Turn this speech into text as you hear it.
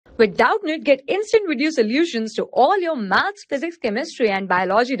With Doubtnut, get instant video solutions to all your maths, physics, chemistry, and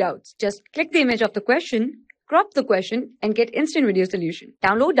biology doubts. Just click the image of the question, crop the question, and get instant video solution.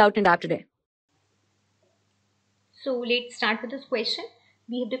 Download Doubtnut app today. So let's start with this question.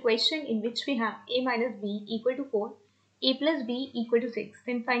 We have the question in which we have a minus b equal to 4, a plus b equal to 6.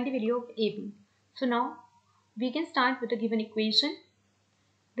 Then find the value of ab. So now we can start with the given equation.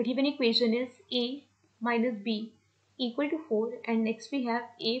 The given equation is a minus b equal to 4, and next we have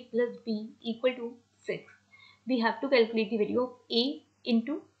a plus b equal to 6. We have to calculate the value of a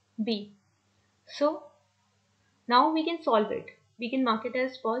into b. So now we can solve it. We can mark it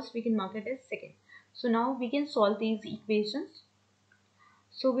as first, we can mark it as second. So now we can solve these equations.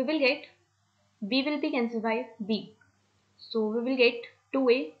 So we will get b will be cancelled by b. So we will get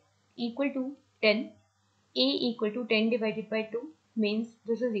 2a equal to 10. A equal to 10 divided by 2 means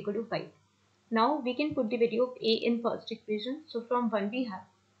this is equal to 5. Now we can put the value of a in first equation. So from 1 we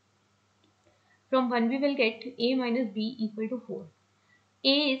will get a minus b equal to 4.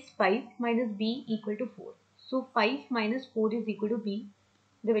 A is 5 minus b equal to 4. So 5 minus 4 is equal to b.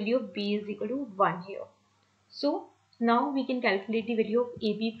 The value of b is equal to 1 here. So now we can calculate the value of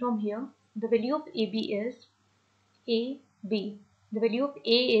ab from here. The value of ab is ab. The value of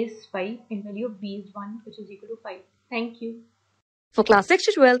a is 5 and value of b is 1, which is equal to 5. Thank you. For class 6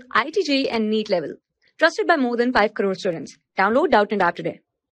 to 12, IIT JEE and NEET level. Trusted by more than 5 crore students. Download Doubtnut app today.